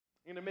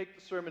I'm going to make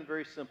the sermon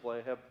very simple.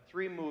 I have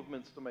three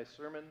movements to my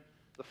sermon.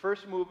 The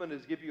first movement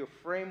is give you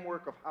a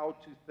framework of how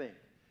to think.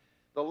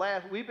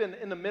 We've been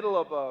in the middle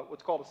of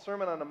what's called a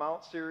Sermon on the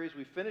Mount series.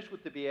 We finished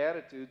with the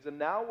Beatitudes, and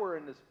now we're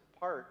in this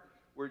part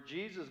where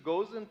Jesus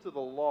goes into the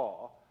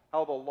law,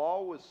 how the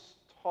law was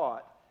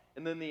taught,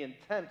 and then the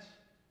intent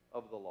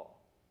of the law.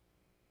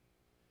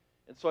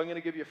 And so I'm going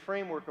to give you a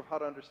framework of how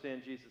to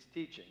understand Jesus'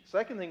 teaching.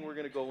 Second thing we're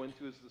going to go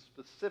into is the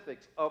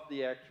specifics of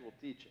the actual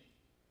teaching.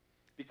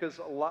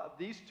 Because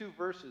these two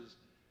verses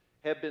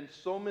have been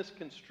so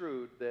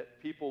misconstrued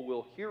that people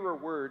will hear a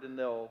word and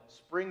they'll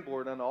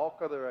springboard on all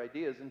other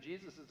ideas, and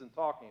Jesus isn't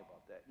talking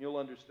about that. You'll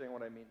understand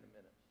what I mean in a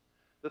minute.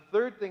 The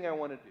third thing I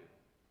want to do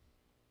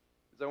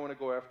is I want to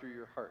go after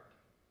your heart.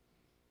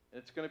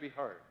 And it's going to be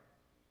hard.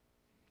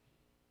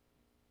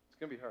 It's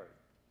going to be hard.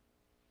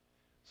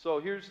 So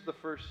here's the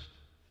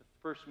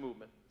first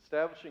movement,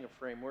 establishing a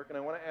framework, and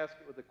I want to ask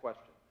it with a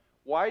question.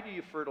 Why do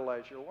you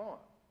fertilize your lawn?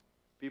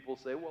 People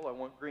say, well, I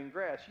want green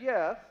grass.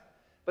 Yes,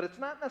 but it's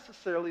not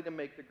necessarily to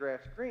make the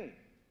grass green.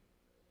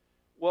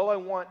 Well, I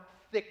want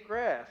thick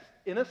grass.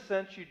 In a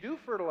sense, you do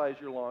fertilize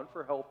your lawn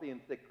for healthy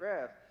and thick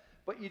grass,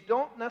 but you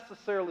don't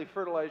necessarily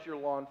fertilize your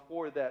lawn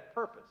for that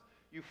purpose.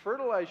 You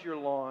fertilize your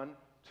lawn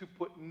to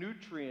put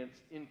nutrients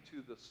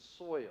into the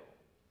soil.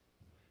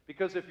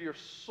 Because if your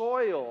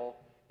soil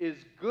is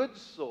good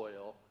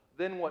soil,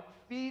 then what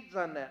feeds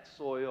on that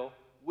soil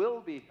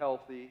will be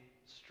healthy,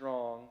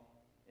 strong,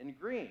 and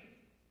green.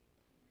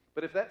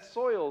 But if that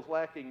soil is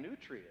lacking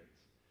nutrients,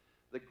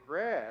 the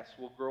grass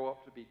will grow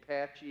up to be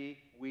patchy,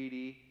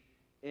 weedy,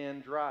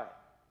 and dry.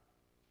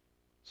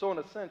 So in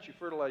a sense, you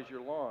fertilize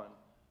your lawn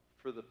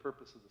for the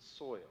purpose of the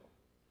soil.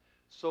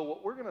 So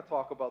what we're going to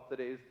talk about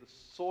today is the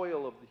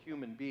soil of the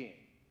human being,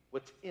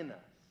 what's in us,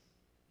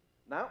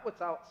 not what's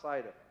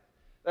outside of us.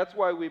 That's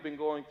why we've been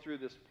going through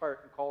this part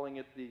and calling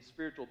it the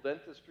spiritual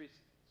dentistry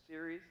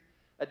series.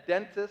 A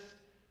dentist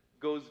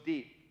goes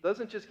deep.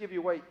 Doesn't just give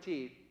you white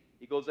teeth.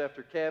 He goes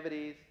after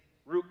cavities,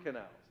 root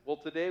canals. Well,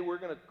 today we're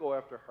going to go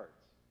after hearts.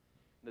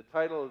 And the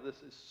title of this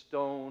is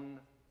Stone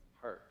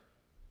Heart.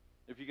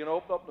 If you can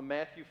open up to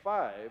Matthew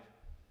 5,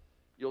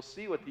 you'll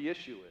see what the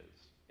issue is.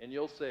 And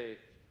you'll say,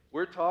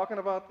 we're talking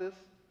about this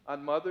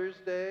on Mother's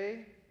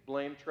Day?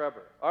 Blame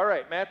Trevor. All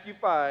right, Matthew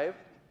 5,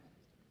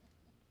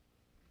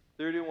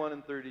 31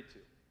 and 32.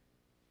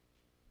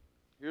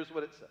 Here's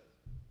what it says.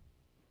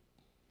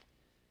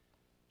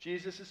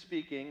 Jesus is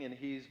speaking, and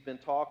he's been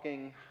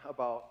talking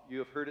about, you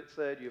have heard it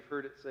said, you have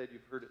heard it said,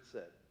 you've heard it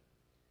said.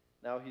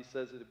 Now he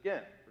says it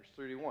again, verse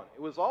 31.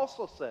 It was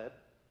also said,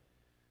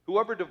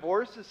 whoever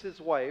divorces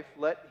his wife,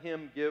 let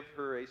him give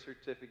her a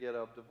certificate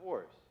of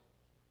divorce.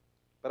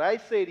 But I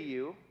say to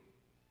you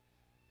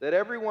that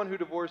everyone who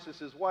divorces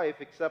his wife,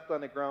 except on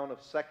the ground of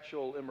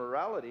sexual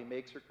immorality,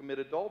 makes her commit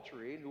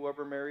adultery, and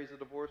whoever marries a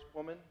divorced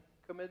woman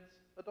commits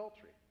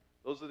adultery.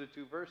 Those are the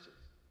two verses.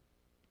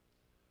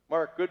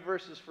 Mark, good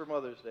verses for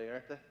Mother's Day,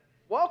 aren't they?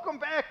 Welcome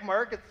back,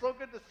 Mark. It's so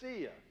good to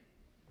see you.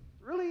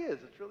 It really is.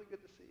 It's really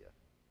good to see you.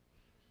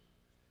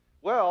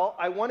 Well,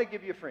 I want to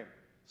give you a framework.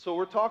 So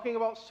we're talking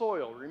about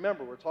soil.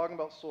 Remember, we're talking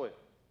about soil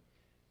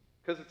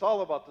because it's all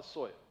about the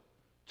soil.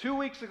 2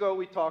 weeks ago,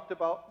 we talked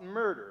about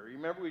murder.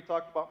 Remember, we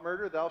talked about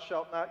murder. Thou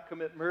shalt not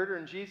commit murder.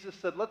 And Jesus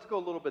said, let's go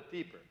a little bit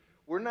deeper.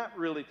 We're not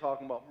really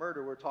talking about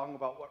murder. We're talking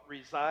about what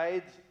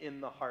resides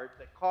in the heart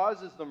that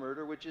causes the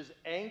murder, which is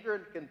anger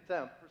and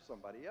contempt for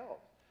somebody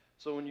else.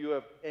 So when you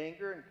have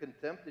anger and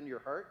contempt in your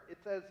heart,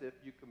 it's as if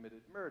you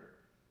committed murder.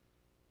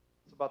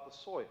 It's about the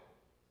soil.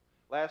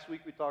 Last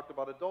week we talked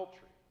about adultery.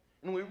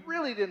 And we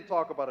really didn't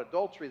talk about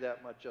adultery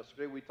that much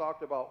yesterday. We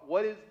talked about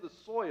what is the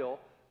soil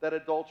that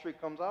adultery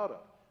comes out of.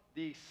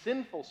 The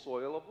sinful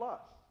soil of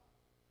lust.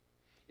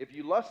 If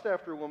you lust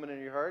after a woman in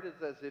your heart,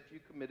 it's as if you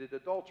committed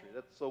adultery.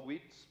 So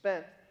we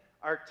spent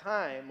our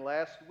time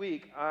last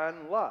week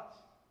on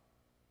lust.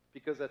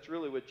 Because that's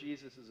really what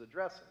Jesus is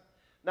addressing.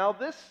 Now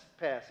this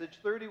passage,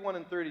 31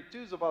 and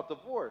 32, is about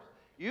divorce.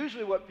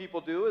 Usually what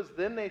people do is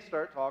then they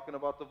start talking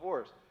about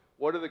divorce.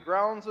 What are the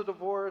grounds of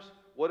divorce?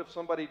 What if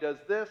somebody does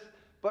this?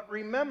 But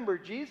remember,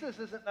 Jesus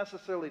isn't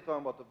necessarily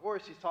talking about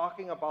divorce. He's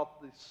talking about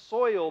the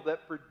soil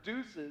that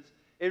produces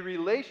a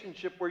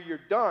relationship where you're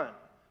done.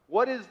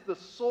 What is the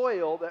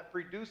soil that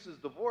produces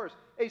divorce?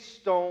 A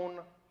stone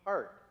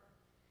heart.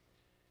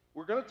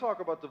 We're going to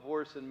talk about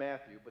divorce in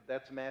Matthew, but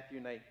that's Matthew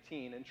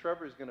 19, and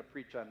Trevor is going to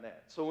preach on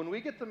that. So when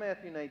we get to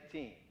Matthew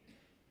 19,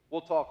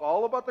 we'll talk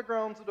all about the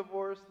grounds of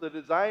divorce, the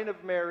design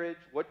of marriage,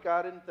 what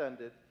God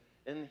intended.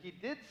 And he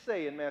did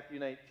say in Matthew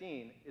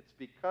 19, it's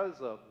because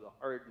of the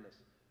hardness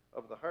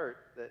of the heart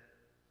that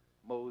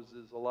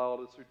Moses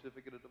allowed a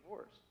certificate of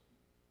divorce.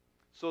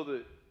 So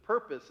the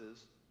purpose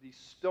is the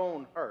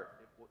stone heart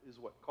is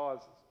what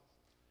causes it.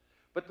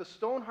 But the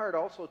stone heart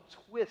also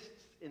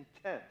twists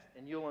intent,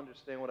 and you'll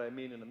understand what I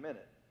mean in a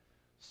minute.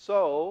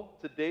 So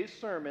today's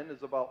sermon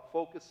is about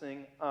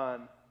focusing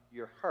on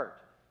your heart,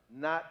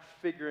 not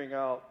figuring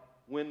out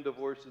when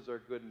divorces are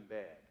good and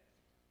bad.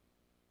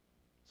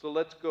 So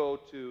let's go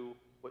to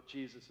what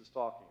Jesus is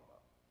talking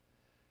about.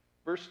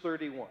 Verse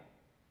 31.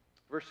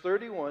 Verse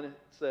 31, it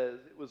says,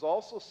 "It was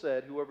also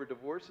said, whoever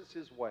divorces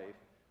his wife,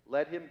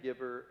 let him give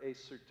her a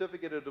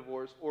certificate of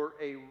divorce or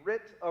a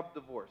writ of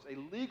divorce," a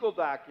legal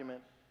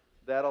document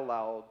that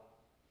allowed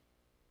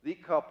the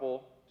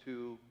couple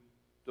to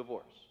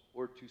divorce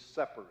or to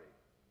separate,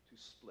 to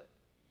split.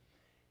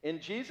 And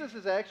Jesus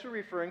is actually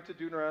referring to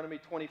Deuteronomy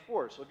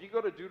 24. So if you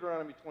go to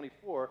Deuteronomy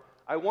 24,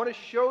 I want to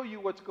show you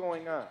what's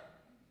going on,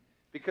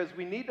 because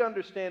we need to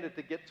understand it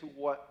to get to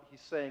what he's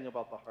saying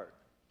about the heart.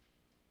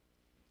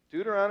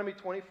 Deuteronomy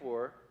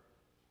 24.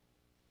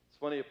 It's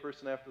funny, a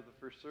person after the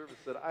first service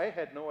said, "I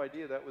had no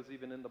idea that was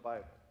even in the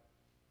Bible,"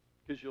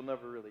 because you'll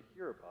never really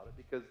hear about it,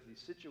 because the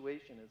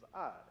situation is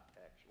odd,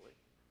 actually.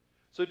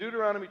 So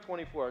Deuteronomy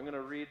 24, I'm going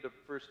to read the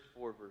first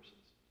 4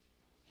 verses.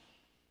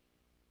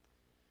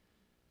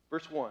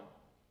 Verse 1,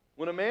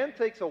 "When a man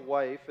takes a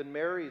wife and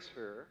marries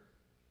her,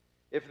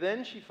 if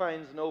then she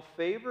finds no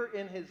favor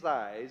in his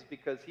eyes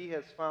because he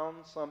has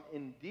found some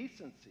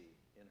indecency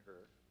in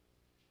her,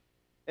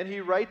 and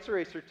he writes her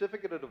a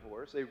certificate of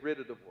divorce, a writ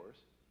of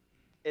divorce,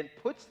 and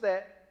puts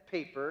that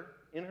paper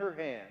in her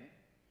hand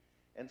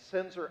and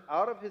sends her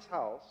out of his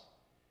house,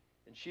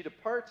 and she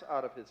departs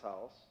out of his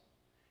house,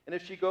 and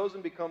if she goes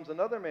and becomes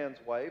another man's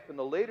wife, and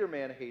the later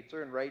man hates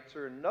her and writes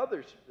her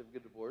another certificate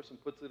of divorce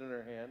and puts it in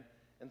her hand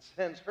and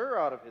sends her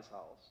out of his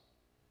house,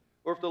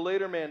 or if the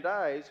later man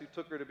dies who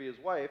took her to be his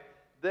wife,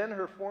 then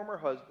her former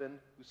husband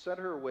who sent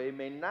her away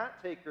may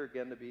not take her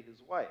again to be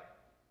his wife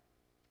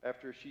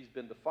after she's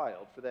been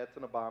defiled, for that's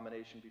an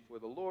abomination before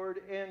the Lord,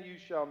 and you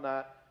shall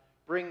not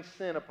bring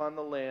sin upon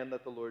the land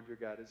that the Lord your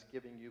God is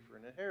giving you for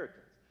an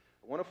inheritance."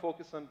 I want to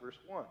focus on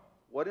verse 1.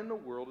 What in the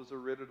world is a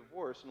writ of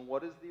divorce, and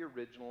what is the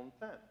original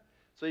intent?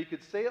 So you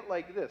could say it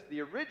like this.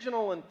 The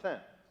original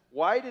intent.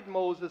 Why did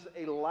Moses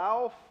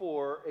allow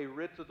for a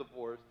writ of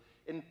divorce?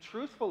 And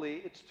truthfully,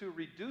 it's to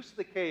reduce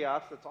the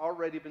chaos that's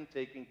already been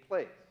taking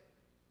place.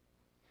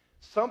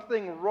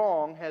 Something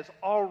wrong has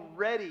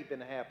already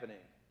been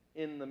happening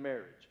in the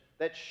marriage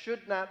that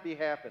should not be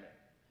happening.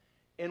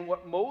 And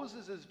what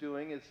Moses is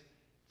doing is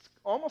it's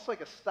almost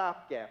like a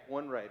stopgap,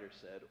 one writer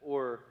said,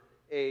 or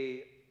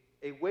a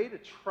way to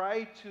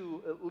try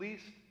to at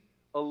least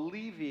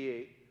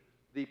alleviate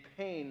the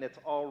pain that's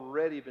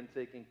already been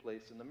taking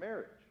place in the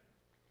marriage.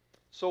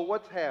 So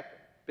what's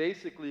happened?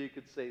 Basically, you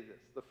could say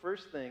this. The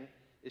first thing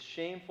is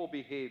shameful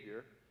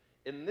behavior.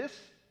 In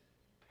this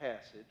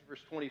passage,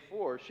 verse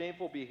 24,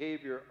 shameful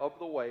behavior of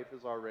the wife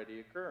is already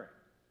occurring.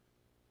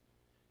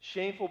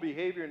 Shameful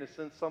behavior, in a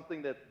sense,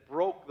 something that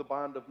broke the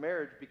bond of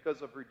marriage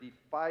because of her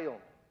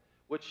defilement,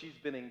 what she's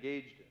been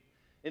engaged in.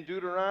 In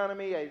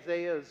Deuteronomy,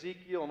 Isaiah,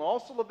 Ezekiel, and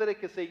also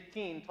Leviticus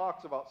 18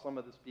 talks about some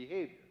of this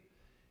behavior.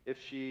 If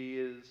she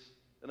is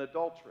an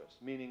adulteress,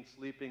 meaning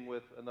sleeping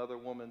with another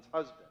woman's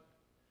husband,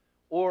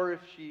 or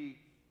if she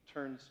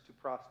turns to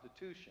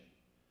prostitution.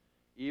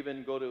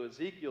 Even go to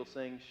Ezekiel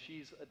saying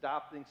she's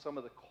adopting some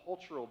of the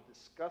cultural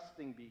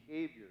disgusting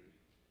behaviors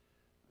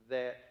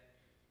that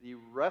the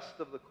rest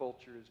of the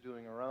culture is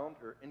doing around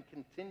her and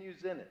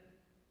continues in it.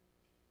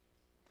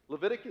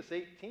 Leviticus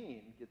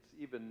 18 gets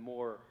even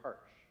more harsh.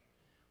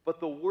 But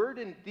the word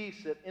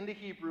indecent in the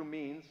Hebrew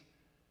means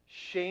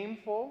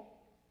shameful,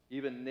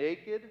 even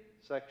naked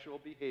sexual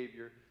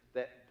behavior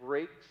that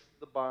breaks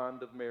the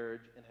bond of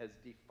marriage and has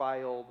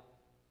defiled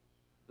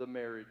the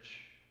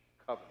marriage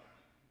covenant.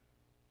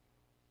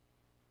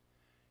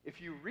 If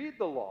you read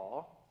the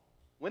law,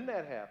 when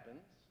that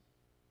happens,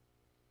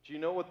 do you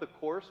know what the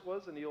course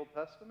was in the Old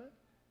Testament?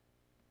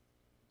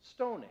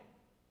 Stoning.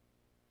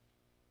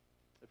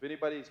 If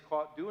anybody's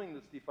caught doing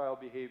this defiled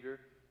behavior,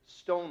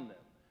 stone them.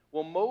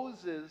 Well,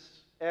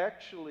 Moses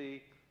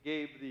actually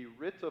gave the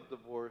writ of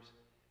divorce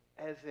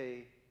as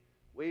a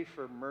way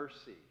for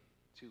mercy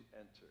to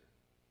enter.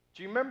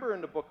 Do you remember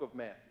in the book of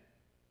Matthew,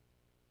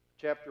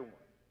 chapter 1,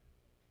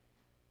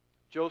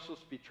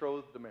 Joseph's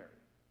betrothed to Mary,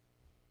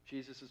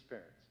 Jesus'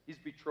 parents. He's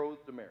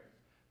betrothed to Mary.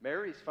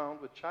 Mary's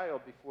found with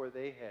child before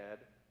they had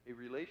a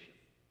relation.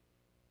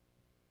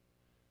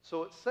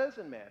 So it says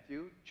in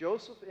Matthew,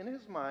 Joseph in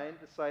his mind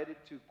decided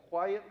to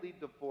quietly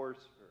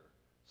divorce her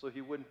so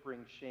he wouldn't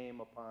bring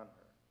shame upon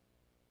her.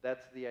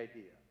 That's the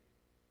idea.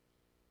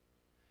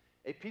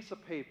 A piece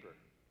of paper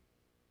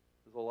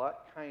is a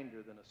lot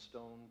kinder than a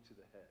stone to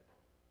the head.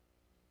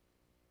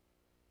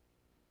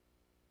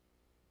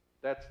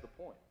 That's the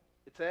point.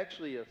 It's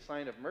actually a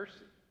sign of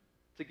mercy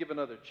to give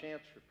another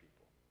chance for people.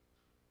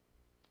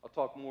 I'll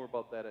talk more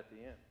about that at the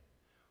end.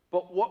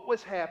 But what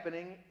was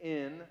happening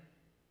in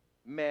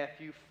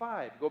Matthew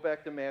 5? Go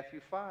back to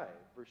Matthew 5,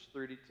 verse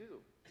 32.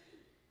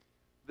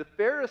 The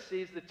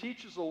Pharisees, the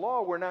teachers of the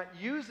law, were not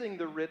using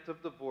the writ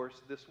of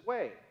divorce this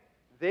way.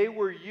 They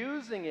were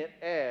using it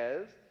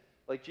as,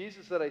 like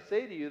Jesus said, I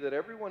say to you that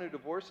everyone who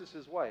divorces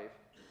his wife,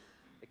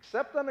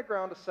 except on the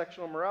ground of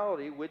sexual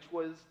immorality, which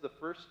was the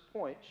first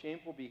point,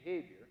 shameful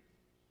behavior,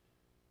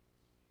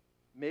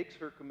 makes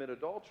her commit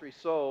adultery.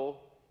 So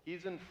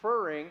he's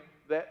inferring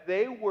that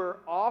they were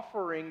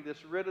offering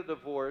this writ of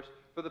divorce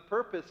for the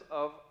purpose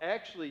of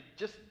actually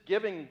just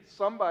giving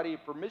somebody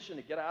permission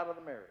to get out of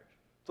the marriage,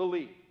 to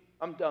leave.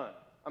 I'm done.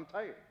 I'm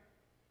tired.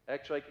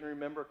 Actually, I can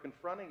remember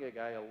confronting a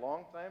guy a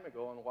long time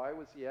ago on why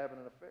was he having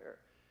an affair.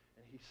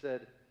 And he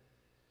said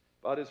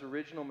about his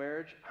original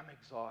marriage, I'm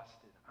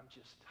exhausted. I'm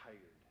just tired.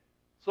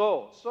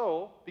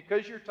 So,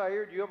 because you're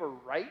tired, you have a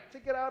right to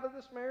get out of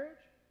this marriage?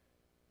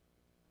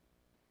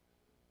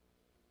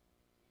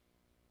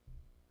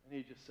 And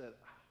he just said,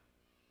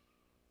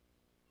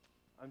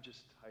 I'm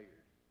just tired.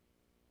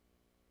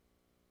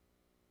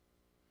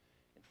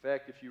 In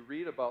fact, if you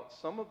read about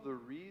some of the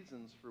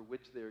reasons for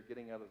which they are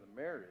getting out of the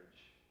marriage,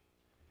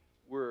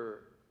 were,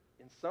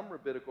 in some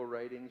rabbinical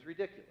writings,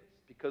 ridiculous.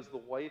 Because the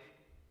wife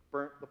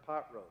burnt the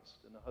pot roast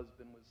and the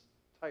husband was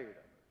tired of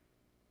her.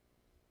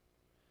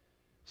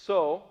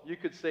 So, you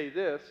could say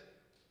this,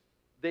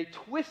 they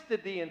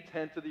twisted the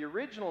intent of the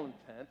original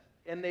intent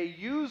and they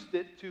used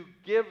it to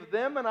give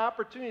them an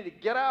opportunity to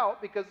get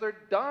out because they're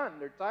done,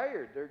 they're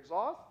tired, they're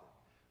exhausted.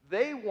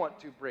 They want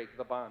to break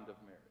the bond of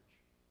marriage.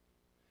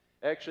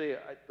 Actually,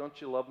 don't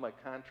you love my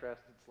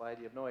contrasted slide?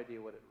 You have no idea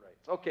what it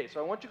writes. Okay, so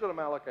I want you to go to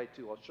Malachi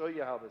 2. I'll show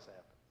you how this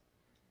happens.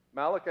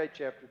 Malachi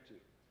chapter 2.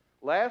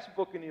 Last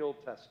book in the Old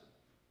Testament.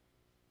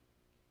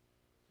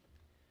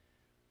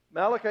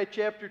 Malachi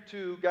chapter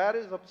 2, God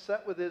is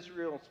upset with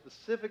Israel.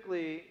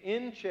 Specifically,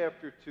 in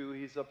chapter 2,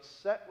 he's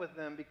upset with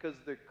them because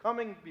they're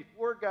coming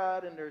before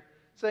God and they're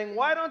saying,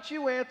 why don't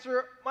you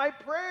answer my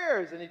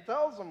prayers? And he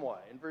tells them why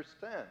in verse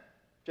 10,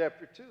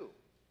 chapter 2.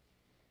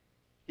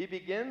 He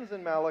begins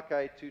in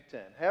Malachi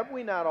 2:10. Have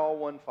we not all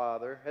one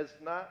Father? Has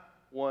not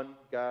one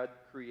God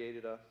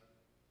created us?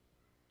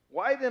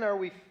 Why then are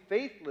we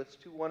faithless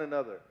to one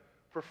another,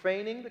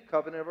 profaning the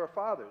covenant of our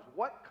fathers?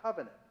 What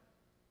covenant?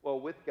 Well,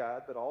 with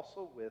God, but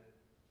also with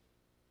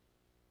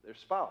their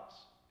spouse.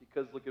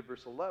 Because look at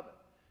verse 11.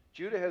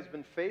 Judah has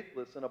been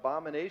faithless, and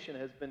abomination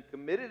has been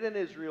committed in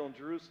Israel and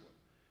Jerusalem.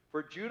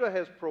 For Judah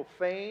has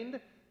profaned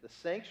the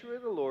sanctuary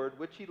of the Lord,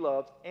 which he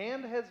loves,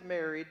 and has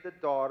married the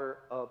daughter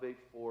of a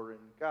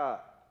foreign god.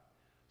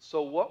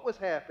 So what was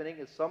happening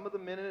is some of the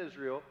men in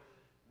Israel,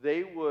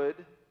 they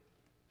would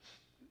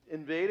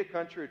invade a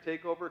country or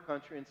take over a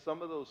country, and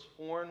some of those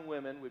foreign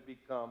women would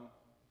become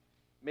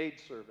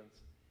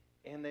maidservants.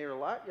 And they are a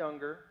lot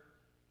younger,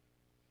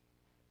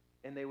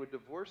 and they would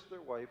divorce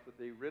their wife with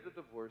a writ of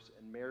divorce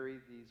and marry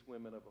these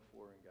women of a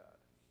foreign god.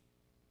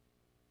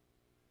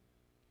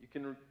 You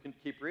can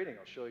keep reading.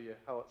 I'll show you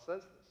how it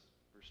says this.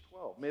 Verse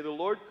 12. May the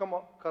Lord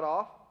cut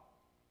off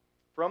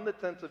from the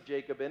tents of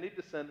Jacob any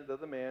descendant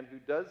of the man who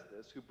does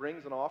this, who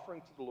brings an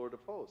offering to the Lord of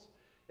hosts.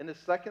 And the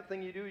second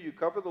thing you do, you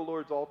cover the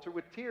Lord's altar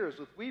with tears,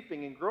 with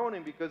weeping and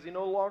groaning, because he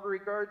no longer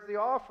regards the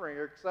offering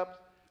or accepts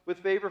with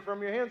favor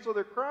from your hand. So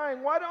they're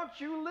crying, why don't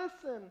you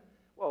listen?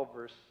 Well,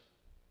 verse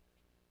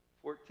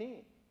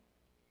 14.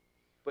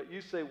 But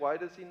you say, why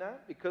does he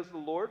not? Because the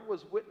Lord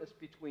was witness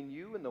between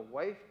you and the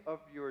wife of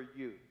your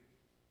youth,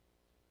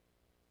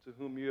 to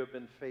whom you have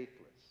been faithless,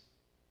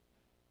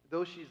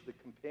 though she's the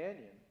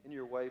companion and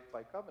your wife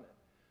by covenant.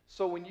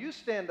 So when you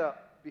stand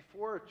up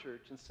before a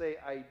church and say,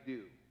 I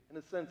do, in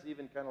a sense,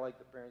 even kind of like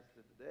the parents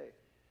did today,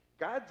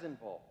 God's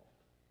involved.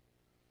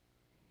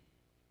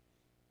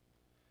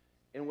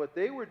 And what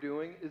they were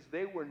doing is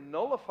they were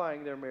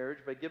nullifying their marriage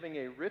by giving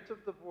a writ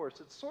of divorce.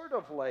 It's sort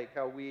of like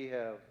how we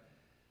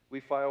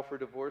file for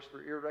divorce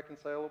for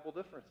irreconcilable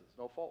differences.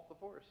 No fault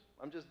divorce.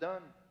 I'm just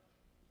done.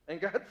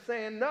 And God's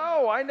saying,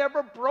 no, I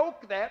never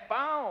broke that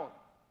bound.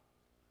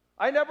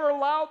 I never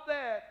allowed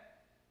that.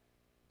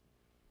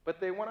 But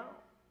they went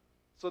out.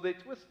 So they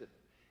twisted it.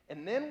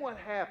 And then what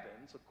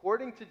happens,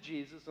 according to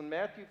Jesus in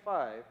Matthew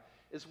 5,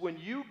 is when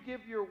you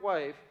give your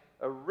wife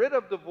a writ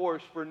of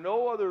divorce for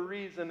no other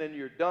reason than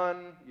you're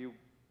done,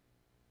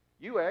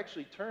 you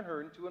actually turn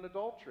her into an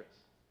adulteress.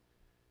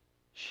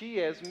 She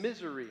has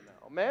misery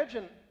now.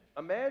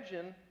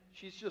 Imagine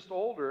she's just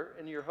older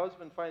and your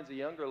husband finds a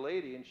younger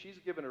lady and she's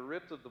given a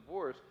writ of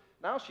divorce.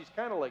 Now she's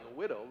kind of like a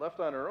widow, left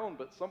on her own,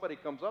 but somebody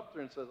comes up to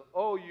her and says,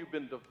 oh, you've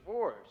been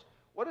divorced.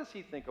 What does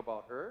he think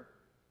about her?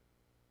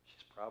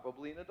 She's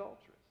probably an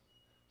adulteress.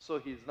 So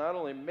he's not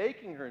only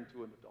making her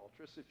into an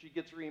adulteress, if she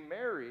gets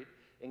remarried,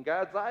 in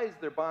God's eyes,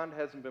 their bond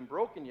hasn't been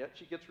broken yet.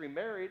 She gets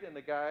remarried, and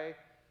the guy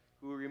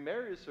who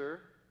remarries her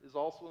is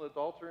also an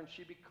adulterer, and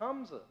she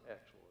becomes an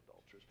actual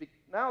adulteress.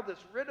 Now this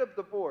writ of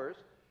divorce,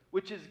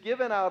 which is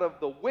given out of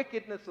the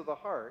wickedness of the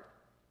heart,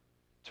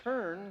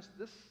 turns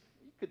this,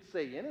 you could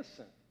say,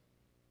 innocent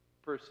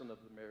person of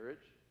the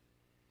marriage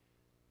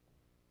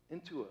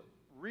into a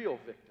real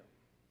victim.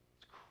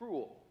 It's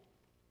cruel.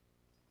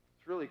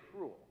 It's really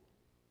cruel.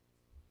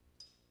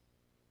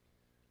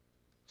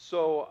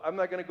 So I'm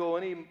not going to go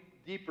any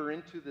deeper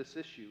into this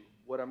issue.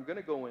 What I'm going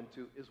to go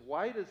into is,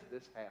 why does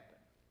this happen?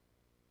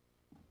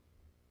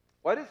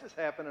 Why does this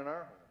happen in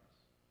our homes?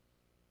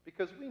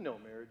 Because we know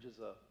marriage is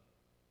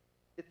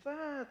it's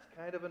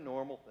kind of a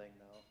normal thing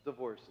now.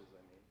 Divorces,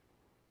 I mean.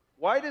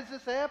 Why does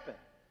this happen?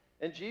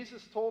 And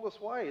Jesus told us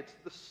why. It's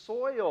the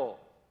soil.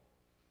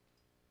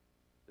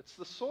 It's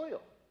the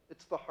soil.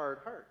 It's the hard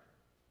heart.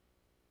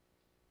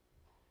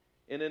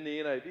 And in the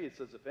NIV it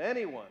says, if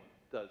anyone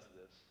does this,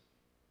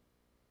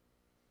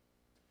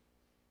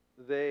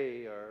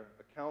 they are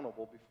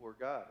accountable before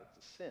God.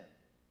 It's a sin.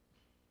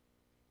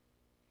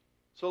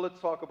 So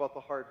let's talk about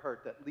the hard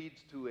heart that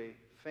leads to a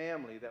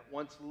family that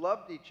once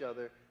loved each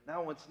other,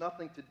 now wants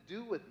nothing to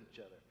do with each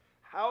other.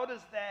 How does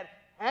that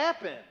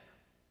happen?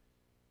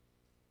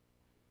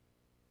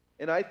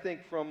 And I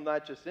think from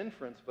not just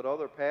inference, but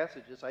other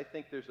passages, I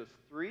think there's a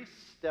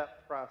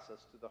 3-step process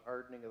to the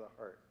hardening of the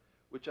heart,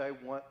 which I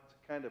want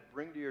to kind of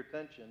bring to your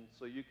attention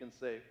so you can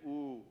say,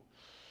 ooh,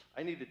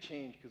 I need to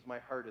change because my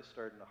heart is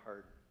starting to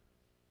harden.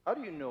 How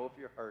do you know if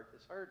your heart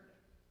is hardening?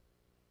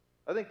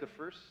 I think the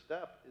first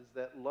step is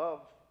that love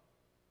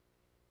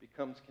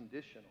becomes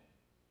conditional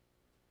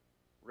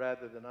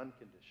rather than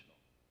unconditional.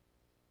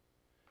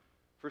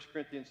 1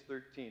 Corinthians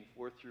 13,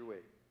 4 through 8.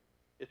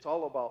 It's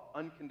all about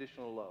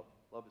unconditional love.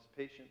 Love is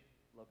patient.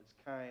 Love is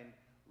kind.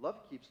 Love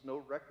keeps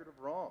no record of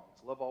wrongs.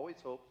 Love always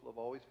hopes. Love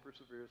always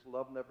perseveres.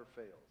 Love never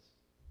fails.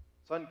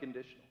 It's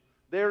unconditional.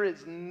 There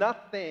is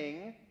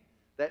nothing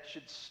that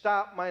should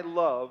stop my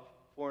love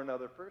for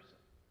another person.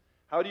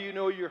 How do you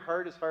know your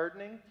heart is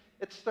hardening?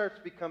 It starts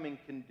becoming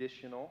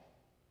conditional.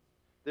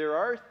 There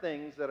are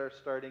things that are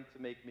starting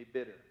to make me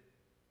bitter.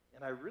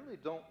 And I really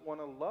don't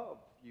want to love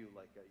you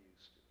like I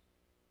used to.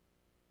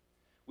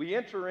 We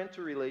enter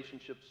into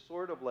relationships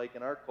sort of like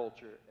in our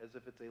culture as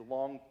if it's a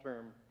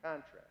long-term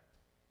contract.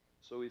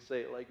 So we say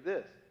it like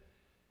this.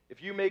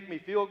 If you make me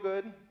feel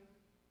good,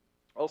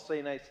 I'll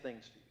say nice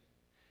things to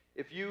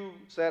you. If you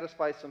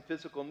satisfy some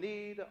physical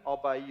need, I'll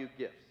buy you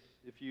gifts.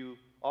 If you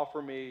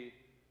offer me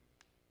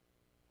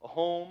a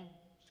home,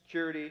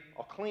 security,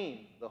 I'll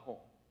clean the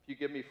home. If you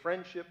give me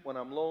friendship when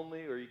I'm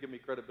lonely, or you give me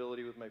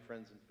credibility with my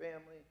friends and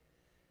family,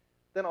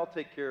 then I'll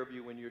take care of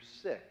you when you're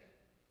sick.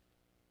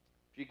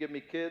 If you give me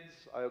kids,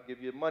 I'll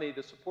give you money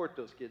to support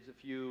those kids.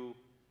 If you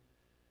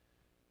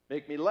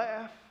make me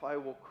laugh, I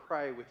will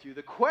cry with you.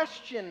 The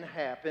question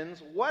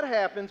happens, what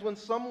happens when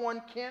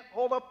someone can't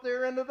hold up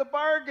their end of the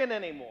bargain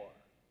anymore?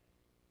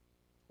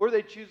 Or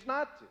they choose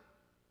not to.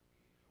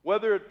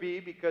 Whether it be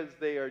because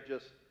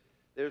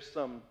there's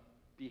some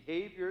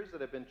behaviors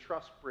that have been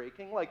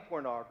trust-breaking, like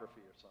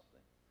pornography or something.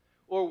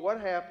 Or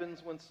what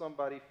happens when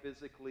somebody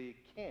physically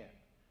can't.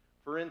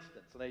 For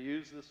instance, and I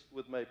use this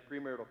with my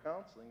premarital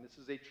counseling, this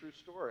is a true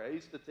story. I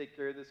used to take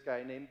care of this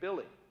guy named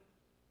Billy.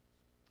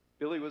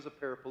 Billy was a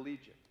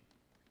paraplegic.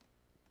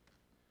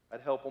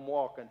 I'd help him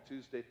walk on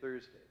Tuesday,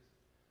 Thursdays.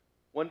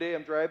 One day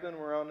I'm driving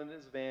around in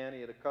his van. He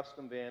had a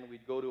custom van.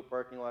 We'd go to a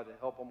parking lot to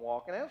help him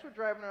walk. And as we're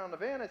driving around the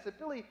van, I said,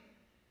 Billy,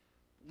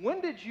 when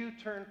did you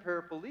turn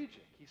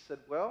paraplegic? He said,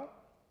 well,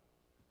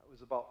 I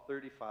was about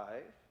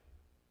 35.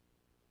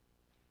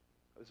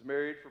 I was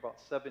married for about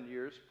 7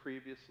 years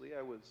previously. I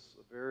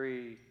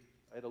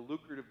had a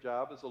lucrative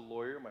job as a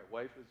lawyer. My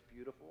wife was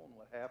beautiful. And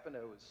what happened,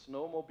 I was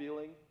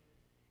snowmobiling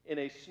in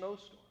a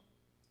snowstorm.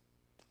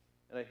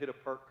 And I hit a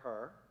parked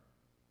car.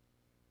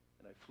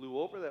 And I flew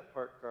over that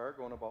parked car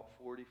going about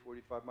 40,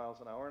 45 miles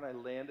an hour, and I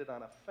landed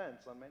on a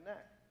fence on my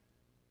neck.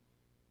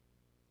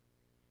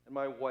 And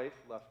my wife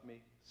left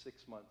me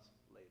 6 months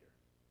later.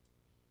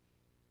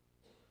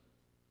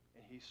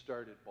 And he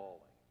started bawling.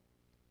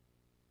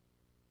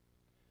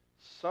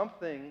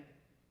 Something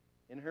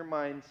in her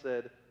mind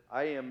said,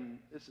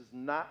 this is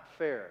not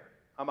fair.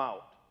 I'm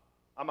out.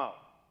 I'm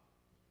out.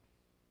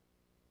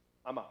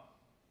 I'm out.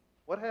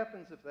 What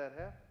happens if that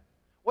happened?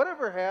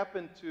 Whatever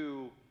happened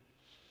to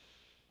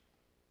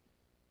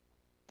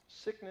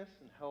sickness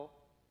and health,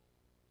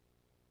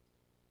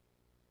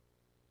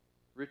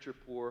 rich or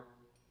poor?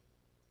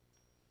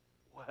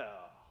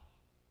 Well,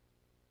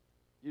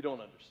 you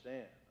don't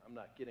understand. I'm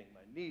not getting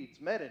my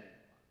needs met anymore.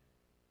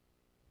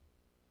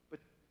 But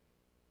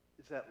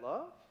is that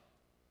love?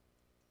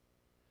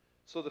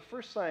 So the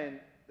first sign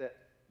that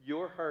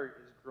your heart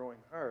is growing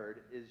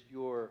hard is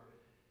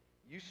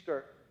you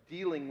start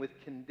dealing with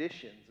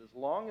conditions. As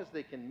long as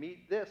they can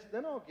meet this,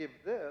 then I'll give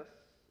this,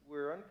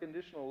 where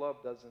unconditional love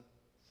doesn't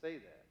say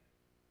that.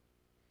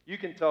 You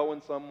can tell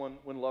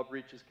when love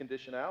reaches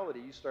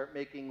conditionality, you start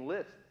making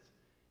lists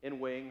and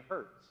weighing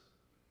hurts.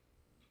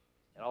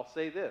 And I'll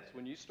say this,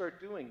 when you start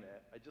doing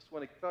that, I just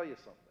want to tell you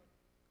something.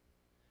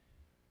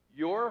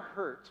 Your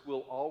hurts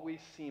will always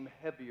seem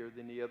heavier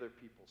than the other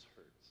people's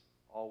hurts.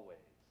 Always.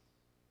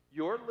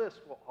 Your list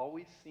will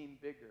always seem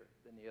bigger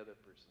than the other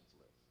person's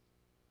list.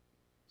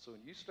 So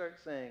when you start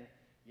saying,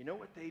 you know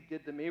what they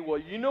did to me? Well,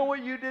 you know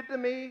what you did to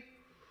me?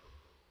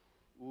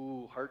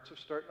 Ooh, hearts are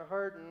starting to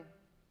harden.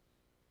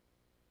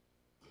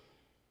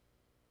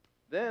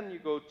 Then you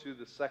go to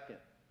the second.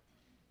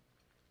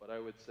 But I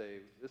would say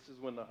this is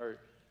when the heart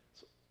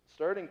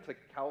starting to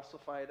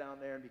calcify down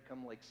there and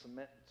become like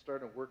cement,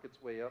 starting to work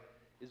its way up,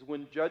 is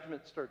when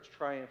judgment starts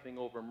triumphing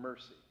over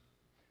mercy.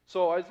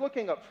 So I was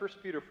looking up 1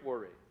 Peter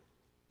 4:8.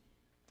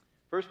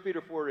 1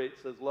 Peter 4:8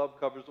 says, love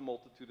covers a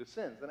multitude of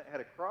sins. And it had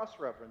a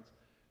cross-reference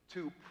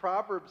to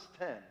Proverbs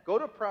 10. Go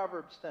to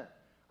Proverbs 10.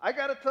 I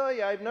got to tell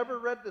you, I've never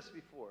read this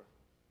before.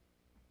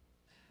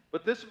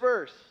 But this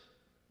verse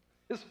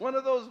is one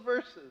of those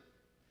verses.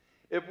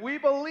 If we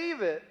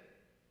believe it,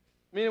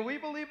 if we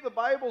believe the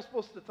Bible's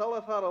supposed to tell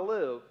us how to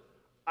live,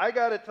 I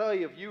got to tell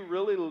you, if you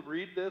really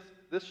read this,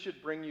 this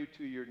should bring you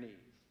to your knees.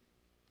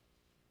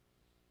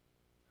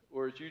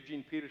 Or as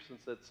Eugene Peterson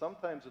said,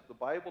 sometimes if the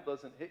Bible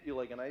doesn't hit you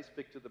like an ice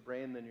pick to the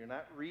brain, then you're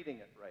not reading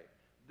it right.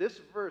 This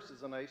verse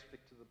is an ice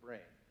pick to the brain.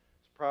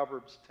 It's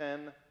Proverbs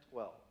 10:12.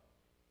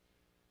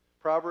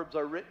 Proverbs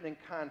are written in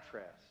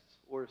contrasts,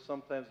 or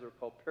sometimes they're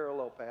called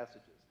parallel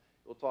passages.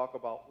 It'll talk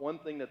about one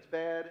thing that's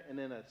bad and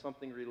then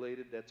something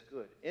related that's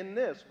good. In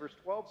this, verse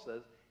 12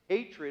 says,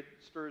 hatred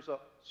stirs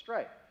up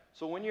strife.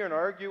 So when you're an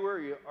arguer,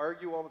 you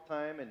argue all the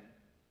time,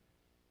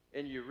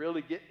 and you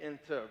really get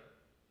into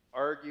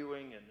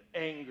arguing and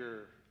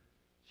anger,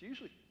 it's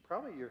usually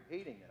probably you're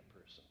hating that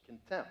person.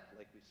 Contempt,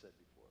 like we said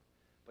before.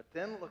 But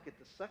then look at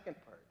the second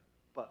part.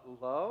 But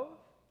love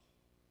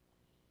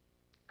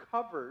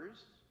covers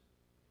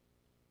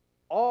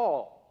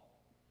all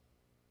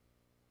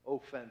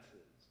offenses.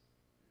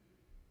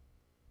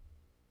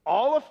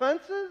 All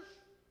offenses?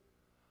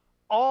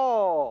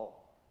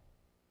 All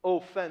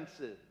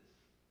offenses.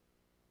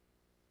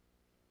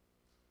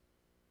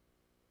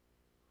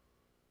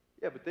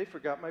 Yeah, but they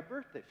forgot my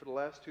birthday for the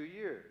last 2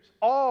 years.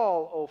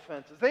 All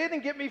offenses. They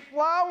didn't get me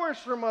flowers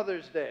for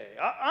Mother's Day.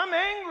 I'm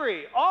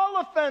angry.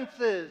 All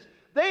offenses.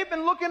 They've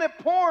been looking at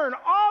porn.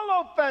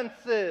 All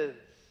offenses.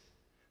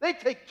 They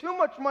take too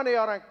much money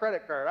out on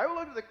credit card. I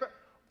look at the credit.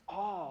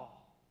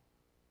 All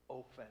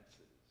offenses.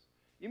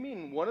 You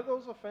mean one of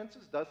those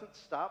offenses doesn't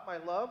stop my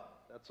love?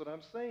 That's what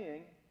I'm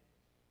saying.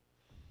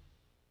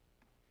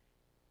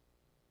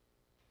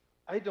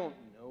 I don't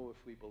know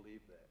if we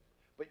believe that.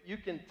 But you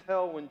can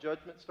tell when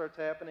judgment starts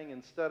happening,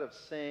 instead of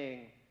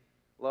saying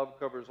love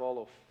covers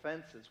all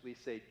offenses, we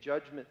say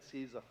judgment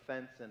sees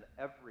offense in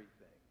everything.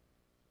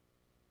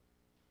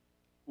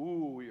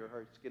 Ooh, your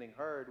heart's getting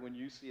hard when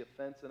you see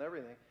offense in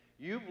everything.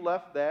 You've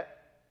left that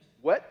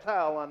wet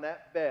towel on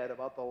that bed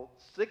about the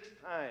 6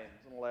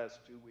 times in the last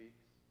 2 weeks.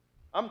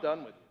 I'm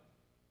done with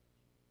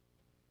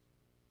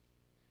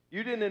you.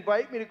 You didn't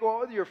invite me to go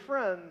out with your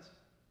friends.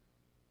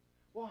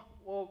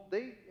 Well,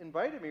 they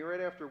invited me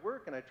right after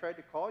work, and I tried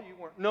to call. You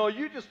weren't. No,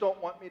 you just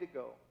don't want me to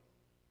go.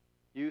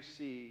 You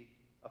see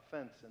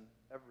offense in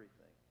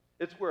everything.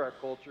 It's where our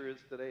culture is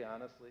today,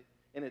 honestly,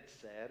 and it's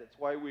sad. It's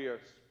why we are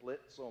split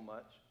so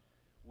much.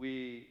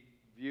 We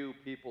view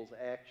people's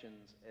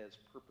actions as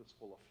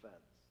purposeful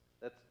offense.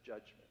 That's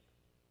judgment.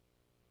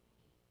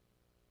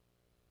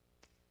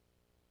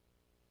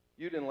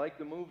 You didn't like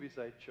the movies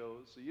I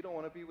chose, so you don't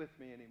want to be with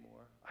me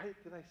anymore.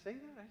 Did I say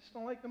that? I just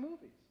don't like the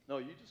movies. No,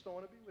 you just don't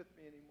want to be with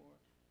me anymore.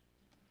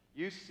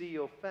 You see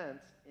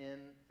offense in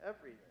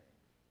everything.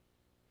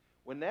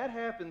 When that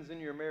happens in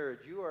your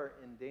marriage, you are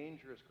in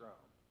dangerous ground.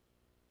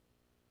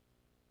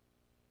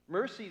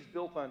 Mercy is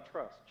built on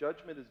trust.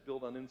 Judgment is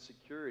built on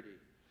insecurity.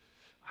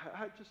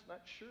 I'm just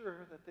not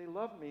sure that they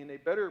love me, and they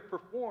better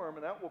perform,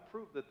 and that will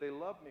prove that they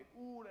love me.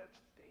 Ooh, that's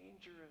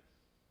dangerous.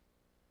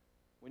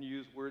 When you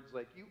use words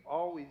like, you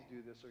always do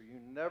this, or you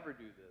never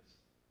do this.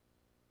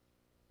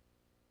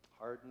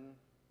 Harden.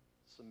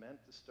 Cement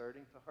is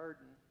starting to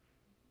harden.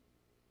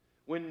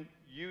 When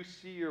you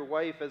see your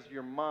wife as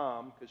your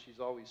mom, because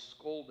she's always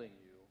scolding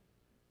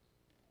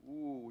you.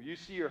 Ooh, you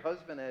see your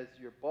husband as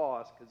your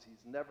boss, because he's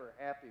never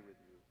happy with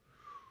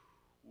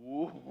you.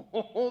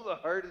 Ooh, the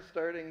heart is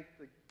starting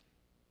to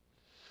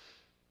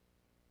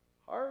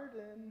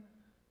harden.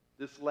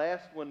 This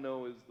last one,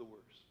 though, is the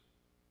worst.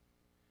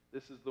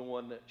 This is the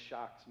one that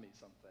shocks me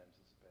sometimes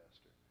as a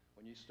pastor.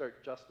 When you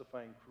start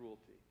justifying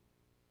cruelty.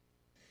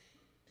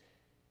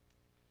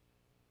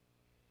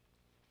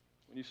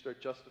 When you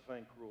start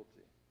justifying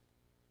cruelty.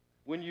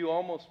 When you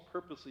almost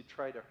purposely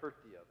try to hurt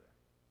the other.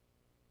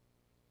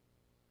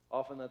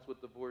 Often that's what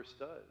divorce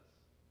does.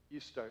 You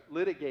start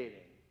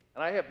litigating.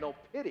 And I have no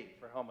pity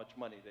for how much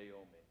money they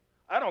owe me.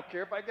 I don't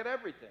care if I get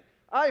everything.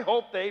 I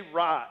hope they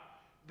rot.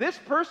 This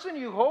person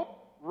you hope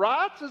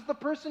rots is the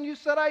person you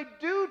said I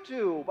do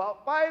to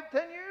about 5,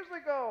 10 years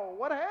ago.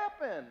 What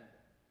happened?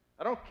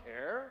 I don't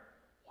care.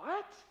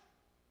 What?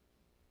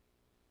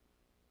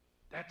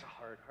 That's a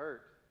hard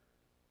hurt.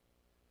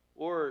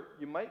 Or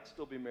you might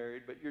still be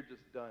married, but you're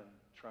just done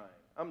trying.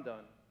 I'm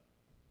done.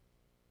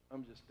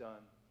 I'm just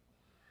done.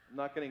 I'm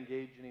not going to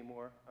engage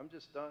anymore. I'm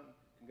just done.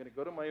 I'm going to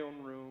go to my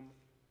own room,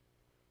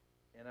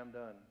 and I'm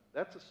done.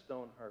 That's a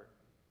stone heart.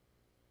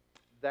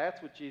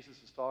 That's what Jesus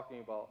is talking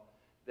about,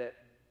 that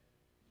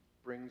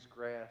brings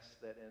grass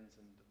that ends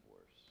in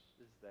divorce,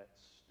 is that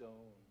stone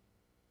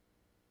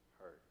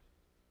heart.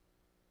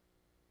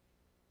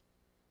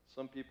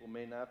 Some people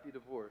may not be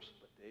divorced,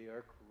 but they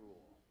are cruel.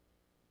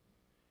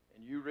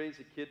 And you raise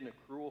a kid in a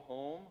cruel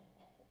home,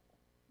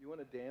 you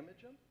want to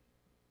damage them?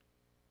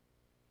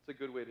 It's a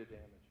good way to damage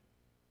them.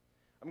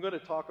 I'm going to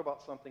talk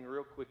about something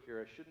real quick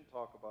here. I shouldn't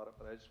talk about it,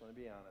 but I just want to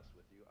be honest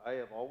with you. I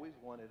have always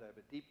wanted, I have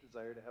a deep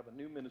desire to have a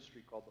new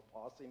ministry called the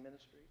Posse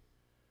Ministry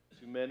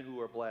to men who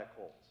are black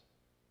holes.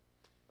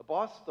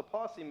 The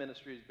Posse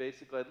Ministry is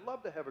basically, I'd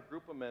love to have a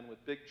group of men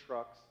with big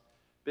trucks,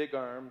 big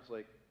arms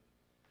like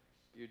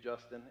you,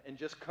 Justin, and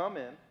just come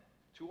in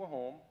to a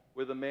home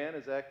where the man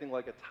is acting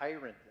like a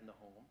tyrant in the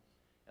home.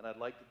 And I'd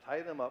like to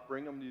tie them up,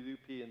 bring them to the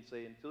UP, and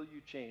say, until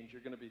you change,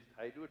 you're going to be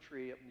tied to a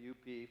tree up in the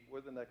UP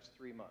for the next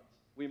 3 months.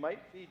 We might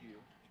feed you.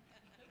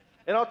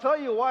 And I'll tell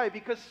you why.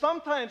 Because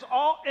sometimes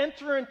I'll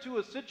enter into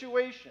a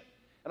situation,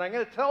 and I'm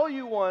going to tell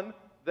you one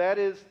that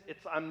is,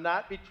 I'm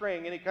not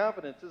betraying any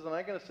confidences, and I'm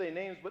not going to say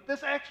names, but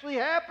this actually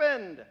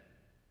happened.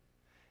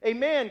 A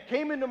man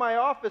came into my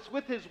office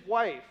with his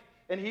wife,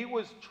 and he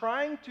was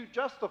trying to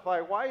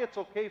justify why it's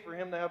okay for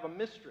him to have a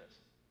mistress.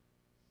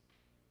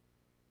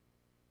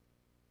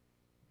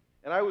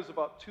 And I was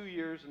about 2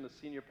 years in the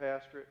senior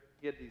pastorate.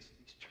 He had these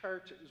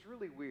charts. It was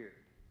really weird.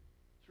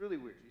 It's really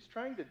weird. He's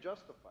trying to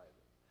justify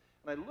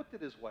this. And I looked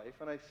at his wife,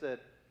 and I said,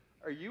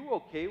 "Are you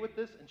okay with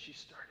this?" And she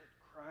started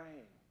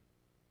crying.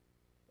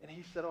 And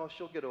he said, "Oh,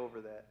 she'll get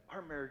over that.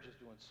 Our marriage is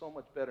doing so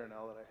much better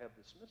now that I have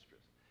this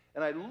mistress."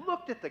 And I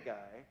looked at the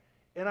guy,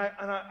 and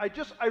I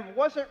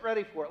wasn't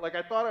ready for it. Like,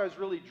 I thought I was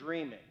really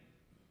dreaming.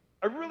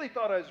 I really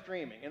thought I was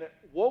dreaming. And it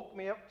woke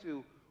me up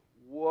to,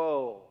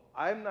 whoa,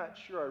 I'm not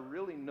sure I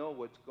really know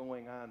what's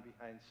going on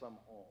behind some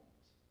homes.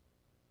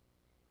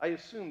 I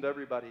assumed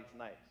everybody's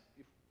nice.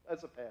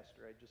 As a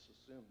pastor, I just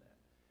assumed that.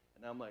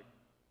 And I'm like,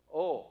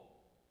 oh.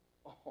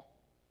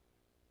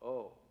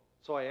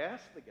 So I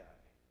asked the guy.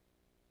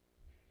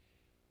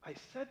 I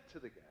said to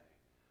the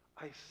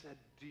guy,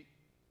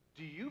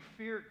 do you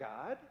fear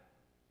God?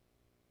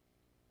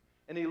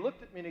 And he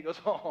looked at me and he goes,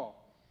 "Oh,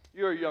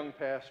 you're a young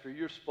pastor.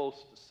 You're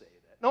supposed to say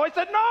that." No, I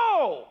said,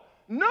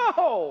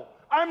 no,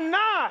 I'm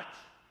not.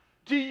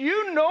 Do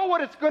you know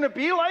what it's going to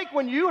be like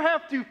when you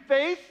have to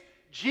face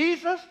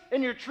Jesus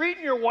and you're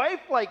treating your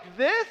wife like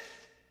this?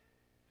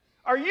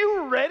 Are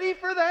you ready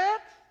for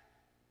that?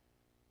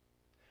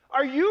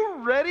 Are you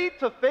ready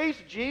to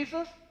face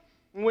Jesus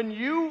when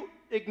you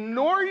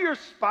ignore your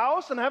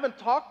spouse and haven't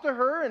talked to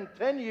her in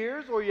 10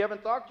 years, or you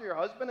haven't talked to your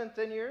husband in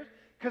 10 years?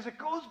 Because it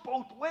goes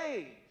both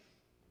ways.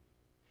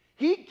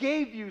 He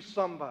gave you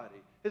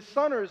somebody, his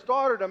son or his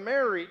daughter, to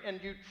marry,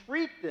 and you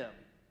treat them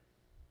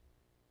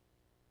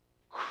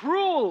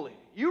cruelly.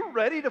 You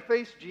ready to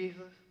face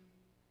Jesus?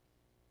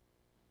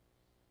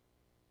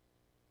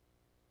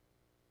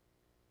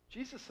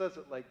 Jesus says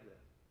it like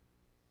this: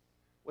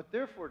 "What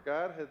therefore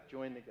God hath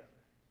joined together,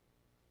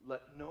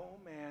 let no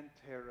man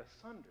tear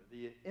asunder."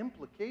 The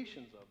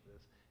implications of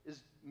this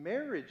is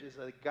marriage is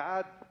a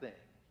God thing.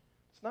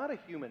 It's not a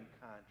human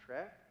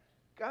contract.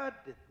 God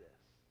did this.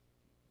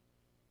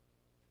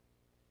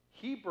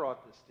 He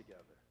brought this together.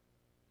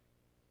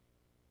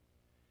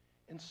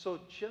 And so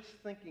just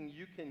thinking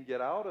you can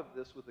get out of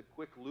this with a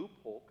quick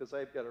loophole because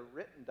I've got a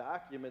written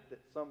document that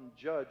some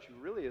judge who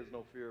really has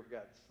no fear of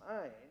God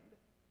signed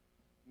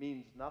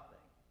means nothing.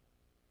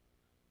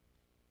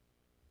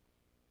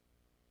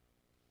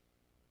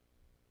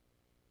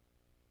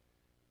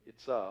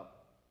 It's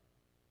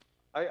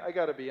I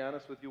got to be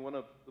honest with you, one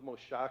of the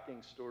most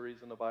shocking stories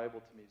in the Bible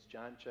to me is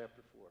John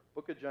chapter 4.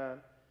 Book of John.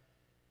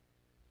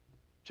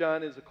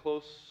 John is a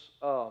close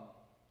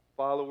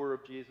follower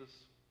of Jesus,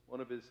 one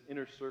of his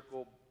inner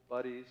circle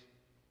buddies.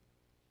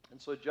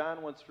 And so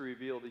John wants to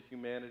reveal the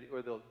humanity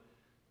or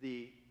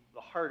the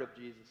heart of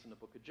Jesus in the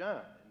book of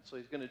John. And so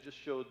he's going to just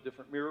show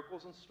different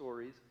miracles and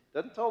stories.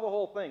 Doesn't tell the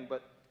whole thing,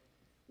 but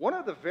one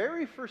of the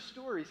very first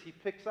stories he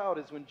picks out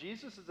is when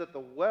Jesus is at the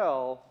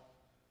well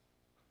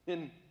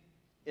in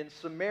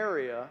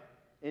Samaria,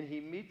 and he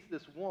meets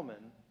this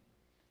woman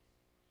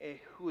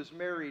who was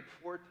married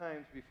 4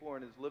 times before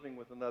and is living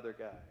with another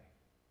guy.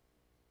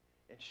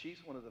 And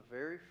she's one of the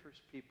very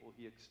first people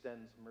he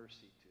extends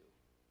mercy to.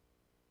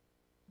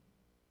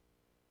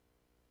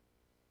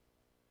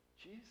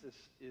 Jesus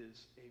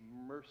is a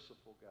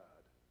merciful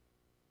God.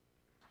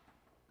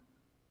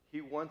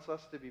 He wants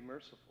us to be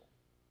merciful.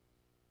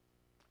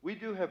 We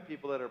do have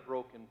people that are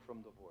broken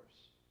from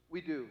divorce.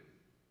 We do.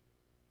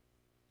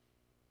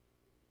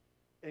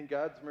 And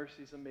God's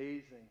mercy is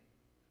amazing.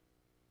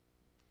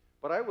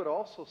 But I would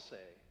also say,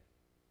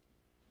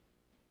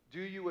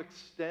 do you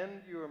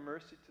extend your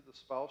mercy to the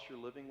spouse you're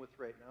living with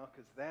right now?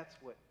 Because that's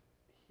what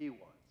he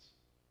wants.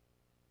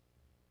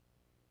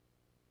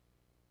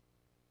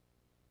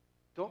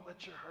 Don't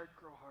let your heart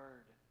grow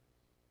hard.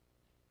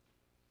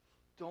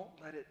 Don't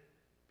let it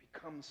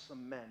become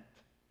cement.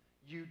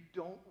 You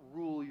don't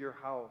rule your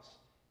house.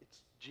 It's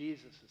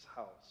Jesus'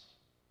 house.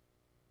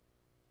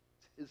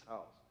 It's his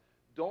house.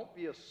 Don't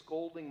be a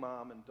scolding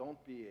mom, and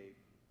don't be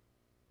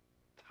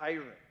a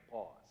tyrant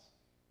boss.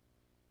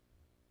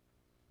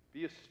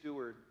 Be a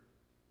steward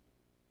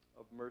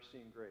of mercy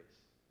and grace.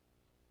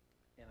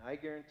 And I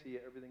guarantee you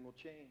everything will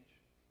change.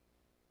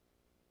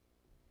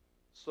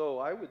 So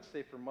I would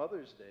say for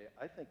Mother's Day,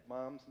 I think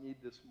moms need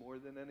this more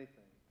than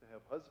anything, to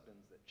have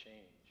husbands that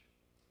change.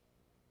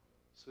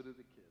 So do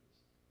the kids.